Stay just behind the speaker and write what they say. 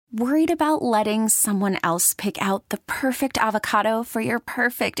Worried about letting someone else pick out the perfect avocado for your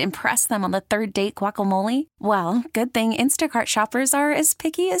perfect impress them on the third date guacamole? Well, good thing Instacart shoppers are as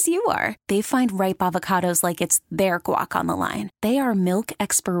picky as you are. They find ripe avocados like it's their guac on the line. They are milk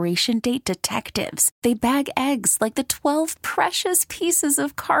expiration date detectives. They bag eggs like the 12 precious pieces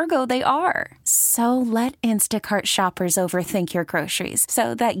of cargo they are. So let Instacart shoppers overthink your groceries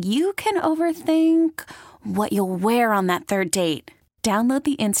so that you can overthink what you'll wear on that third date. Download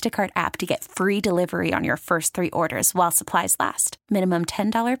the Instacart app to get free delivery on your first 3 orders while supplies last. Minimum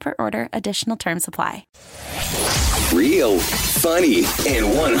 $10 per order. Additional terms apply. Real, funny, and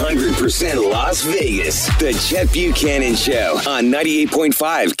 100% Las Vegas. The Chet Buchanan Show on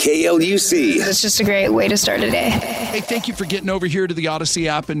 98.5 KLUC. It's just a great way to start a day. Hey, thank you for getting over here to the Odyssey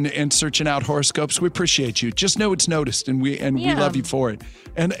app and searching out horoscopes. We appreciate you. Just know it's noticed, and we love you for it.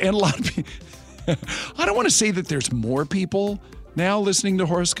 And a lot of people, I don't want to say that there's more people now listening to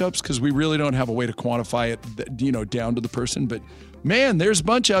horoscopes because we really don't have a way to quantify it, down to the person. But man, there's a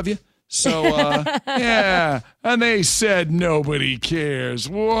bunch of you. So, yeah. And they said nobody cares.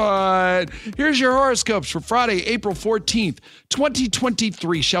 What? Here's your horoscopes for Friday, April 14th,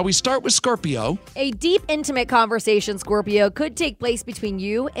 2023. Shall we start with Scorpio? A deep, intimate conversation, Scorpio, could take place between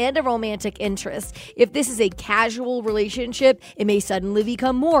you and a romantic interest. If this is a casual relationship, it may suddenly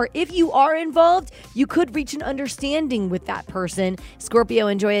become more. If you are involved, you could reach an understanding with that person. Scorpio,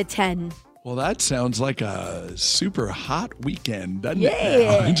 enjoy a 10. Well, that sounds like a super hot weekend, doesn't it?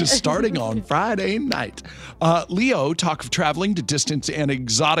 Yeah. Just starting on Friday night. Leo, talk of traveling to distant and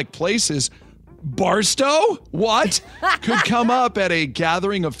exotic places. Barstow? What? Could come up at a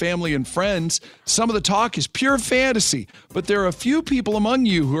gathering of family and friends. Some of the talk is pure fantasy, but there are a few people among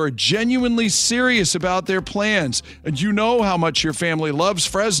you who are genuinely serious about their plans. And you know how much your family loves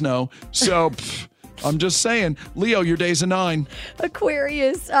Fresno. So... I'm just saying, Leo, your day's a 9.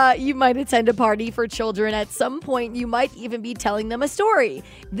 Aquarius, you might attend a party for children. At some point, you might even be telling them a story.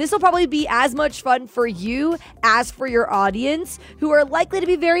 This will probably be as much fun for you as for your audience, who are likely to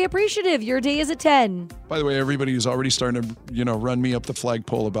be very appreciative. Your day is a 10. By the way, everybody who's already starting to, run me up the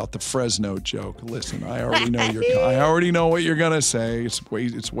flagpole about the Fresno joke. Listen, I already know what you're gonna say.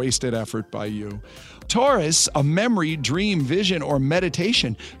 It's wasted effort by you. Taurus, a memory, dream, vision, or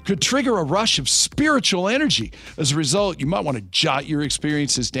meditation could trigger a rush of spiritual energy. As a result, you might want to jot your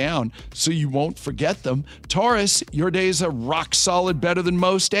experiences down so you won't forget them. Taurus, your day is a rock solid better than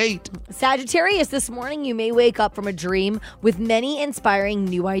most 8. Sagittarius, this morning you may wake up from a dream with many inspiring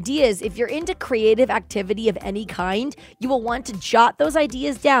new ideas. If you're into creative activity of any kind, you will want to jot those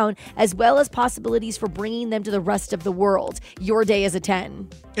ideas down as well as possibilities for bringing them to the rest of the world. Your day is a 10.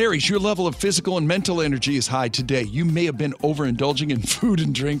 Aries, your level of physical and mental energy is high today. You may have been overindulging in food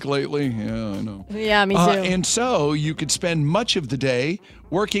and drink lately. Yeah, I know. Yeah, me too. And so you could spend much of the day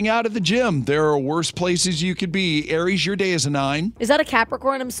working out at the gym. There are worse places you could be. Aries, your day is a 9. Is that a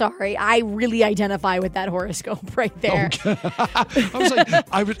Capricorn? I'm sorry. I really identify with that horoscope right there. Okay.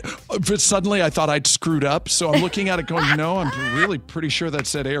 But suddenly I thought I'd screwed up. So I'm looking at it going, no, I'm really pretty sure that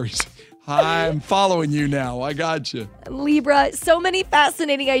said Aries. I'm following you now. I got you. Libra, so many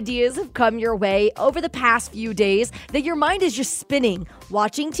fascinating ideas have come your way over the past few days that your mind is just spinning.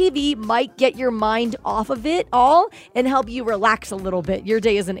 Watching TV might get your mind off of it all and help you relax a little bit. Your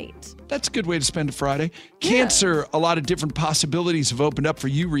day is an 8. That's a good way to spend a Friday. Cancer, a lot of different possibilities have opened up for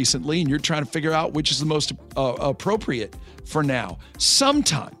you recently, and you're trying to figure out which is the most appropriate for now.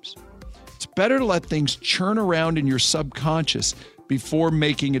 Sometimes it's better to let things churn around in your subconscious before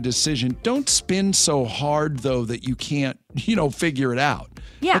making a decision. Don't spin so hard, though, that you can't, figure it out.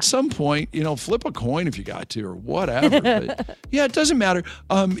 Yeah. At some point, flip a coin if you got to or whatever. But yeah, it doesn't matter.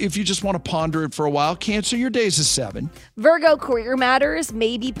 If you just want to ponder it for a while. Cancer, your day's a 7. Virgo, career matters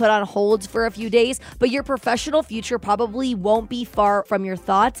may be put on hold for a few days, but your professional future probably won't be far from your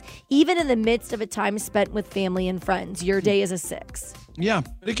thoughts, even in the midst of a time spent with family and friends. Your day is a 6. Yeah,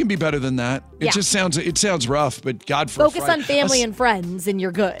 it can be better than that. It just sounds rough, but God, for focus on family and friends and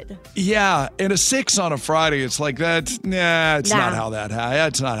you're good. Yeah, and a 6 on a Friday, it's like that. It's not how that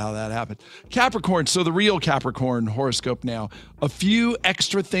happened. That's not how that happened. Capricorn, so the real Capricorn horoscope now. A few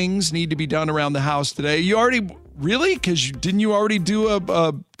extra things need to be done around the house today. You already really? Because didn't you already do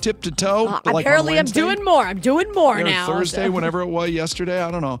a tip to toe? Apparently, I'm doing more. I'm doing more now. Thursday, whenever it was, yesterday, I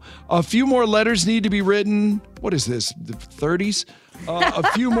don't know. A few more letters need to be written. What is this? The 30s?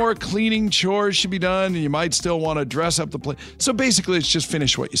 A few more cleaning chores should be done, and you might still want to dress up the place. So basically, it's just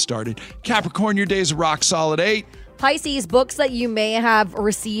finish what you started. Capricorn, your day is a rock solid 8. Pisces, books that you may have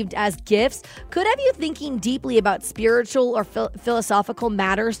received as gifts could have you thinking deeply about spiritual or philosophical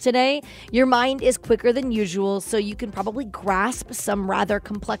matters today. Your mind is quicker than usual, so you can probably grasp some rather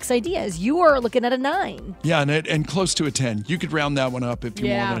complex ideas. You are looking at a 9. Yeah, and close to a 10. You could round that one up if you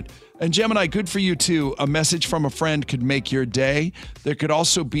wanted. And Gemini, good for you too. A message from a friend could make your day. There could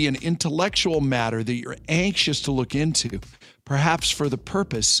also be an intellectual matter that you're anxious to look into, perhaps for the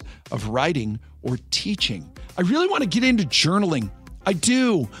purpose of writing or teaching. I really want to get into journaling. I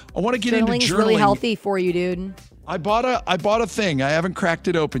do. I want to get into journaling. Journaling's really healthy for you, dude. I bought a thing. I haven't cracked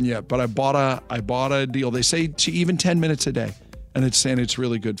it open yet, but I bought a deal. They say to even 10 minutes a day, and it's saying it's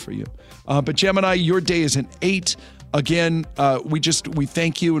really good for you. But Gemini, your day is an 8. Again, we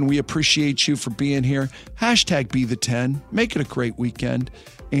thank you and we appreciate you for being here. #be the 10. Make it a great weekend.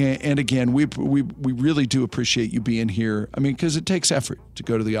 And again, we really do appreciate you being here. I mean, because it takes effort to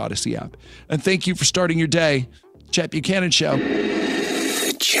go to the Odyssey app. And thank you for starting your day. Chet Buchanan Show.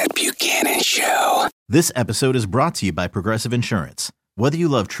 The Chet Buchanan Show. This episode is brought to you by Progressive Insurance. Whether you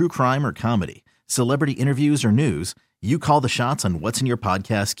love true crime or comedy, celebrity interviews or news, you call the shots on what's in your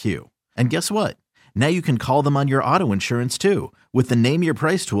podcast queue. And guess what? Now you can call them on your auto insurance too with the Name Your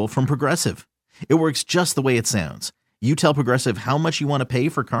Price tool from Progressive. It works just the way it sounds. You tell Progressive how much you want to pay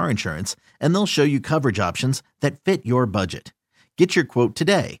for car insurance, and they'll show you coverage options that fit your budget. Get your quote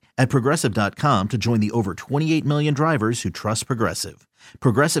today at Progressive.com to join the over 28 million drivers who trust Progressive.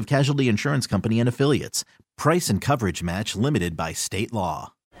 Progressive Casualty Insurance Company and Affiliates. Price and coverage match limited by state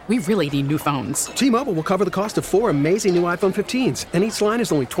law. We really need new phones. T-Mobile will cover the cost of 4 amazing new iPhone 15s, and each line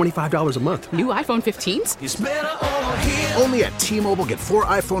is only $25 a month. New iPhone 15s? It's better over here. Only at T-Mobile, get 4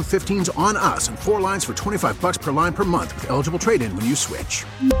 iPhone 15s on us and 4 lines for $25 per line per month with eligible trade-in when you switch.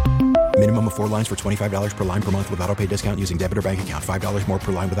 Minimum of 4 lines for $25 per line per month with autopay discount using debit or bank account. $5 more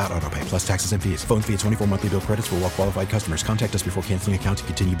per line without autopay, plus taxes and fees. Phone fee at 24 monthly bill credits for well-qualified customers. Contact us before canceling account to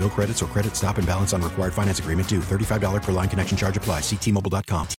continue bill credits or credit stop and balance on required finance agreement due. $35 per line connection charge applies. See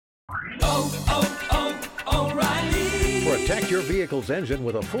T-Mobile.com. O'Reilly. Protect your vehicle's engine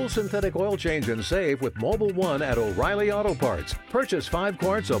with a full synthetic oil change and save with Mobile One at O'Reilly Auto Parts. Purchase 5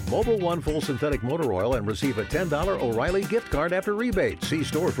 quarts of Mobile One full synthetic motor oil and receive a $10 O'Reilly gift card after rebate. See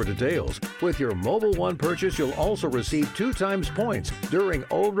store for details. With your Mobile One purchase, you'll also receive 2 times points during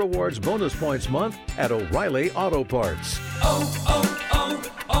O Rewards Bonus Points Month at O'Reilly Auto Parts.